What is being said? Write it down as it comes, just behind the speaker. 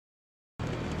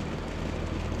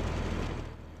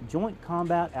Joint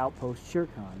Combat Outpost Shir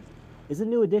Khan is a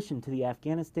new addition to the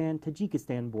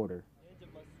Afghanistan-Tajikistan border.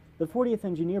 The 40th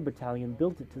Engineer Battalion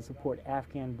built it to support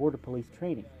Afghan border police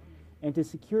training and to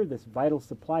secure this vital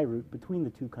supply route between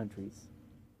the two countries.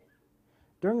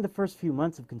 During the first few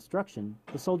months of construction,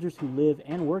 the soldiers who live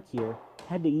and work here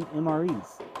had to eat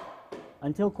MREs,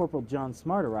 until Corporal John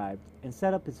Smart arrived and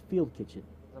set up his field kitchen.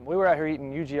 We were out here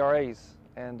eating UGRAs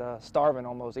and starving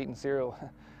almost, eating cereal.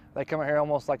 They come out here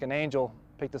almost like an angel,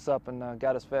 picked us up and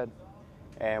got us fed.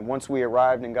 And once we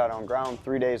arrived and got on ground,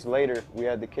 3 days later, we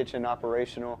had the kitchen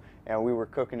operational and we were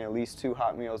cooking at least 2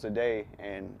 hot meals a day,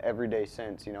 and every day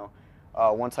since, you know.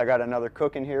 Once I got another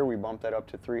cook in here, we bumped that up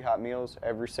to 3 hot meals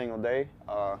every single day.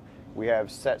 We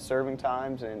have set serving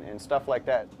times and stuff like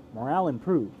that. Morale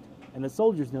improved, and the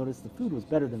soldiers noticed the food was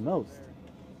better than most,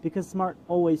 because Smart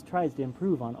always tries to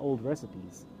improve on old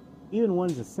recipes, even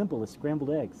ones as simple as scrambled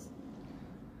eggs.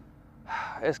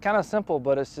 It's kind of simple,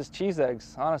 but it's just cheese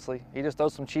eggs, honestly. He just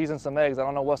throws some cheese and some eggs. I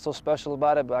don't know what's so special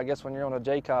about it, but I guess when you're on a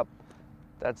JCOP,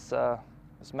 that's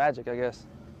it's magic, I guess.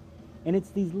 And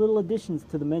it's these little additions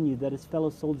to the menu that his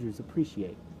fellow soldiers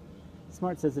appreciate.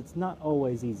 Smart says it's not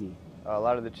always easy. A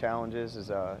lot of the challenges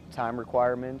is time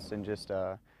requirements and just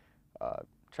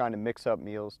trying to mix up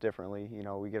meals differently. You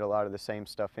know, we get a lot of the same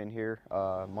stuff in here,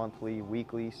 monthly,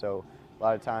 weekly, so a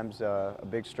lot of times a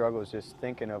big struggle is just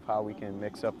thinking of how we can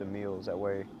mix up the meals. That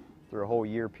way, through a whole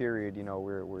year period, you know,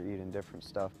 we're eating different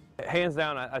stuff. Hands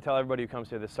down, I tell everybody who comes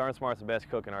here that Sergeant Smart's the best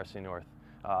cook in RC North.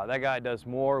 That guy does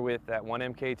more with that 1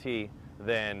 MKT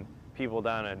than people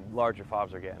down in larger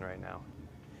FOBs are getting right now.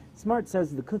 Smart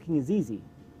says the cooking is easy,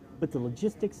 but the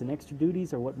logistics and extra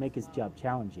duties are what make his job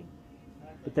challenging.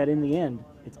 But that in the end,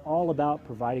 it's all about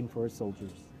providing for his soldiers.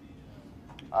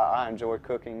 I enjoy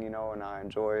cooking, you know, and I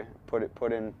enjoy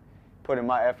putting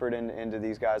my effort into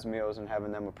these guys' meals and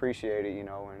having them appreciate it, you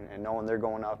know, and knowing they're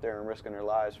going out there and risking their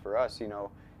lives for us, you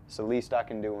know. It's the least I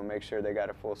can do and make sure they got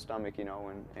a full stomach, you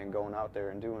know, and going out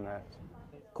there and doing that.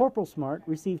 Corporal Smart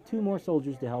received 2 more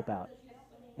soldiers to help out,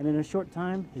 and in a short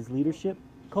time, his leadership,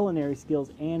 culinary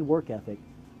skills, and work ethic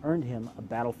earned him a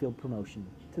battlefield promotion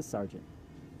to sergeant.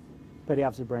 Petty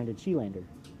Officer Brandon Sheelander,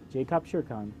 JCOP Shir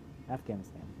Khan,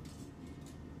 Afghanistan.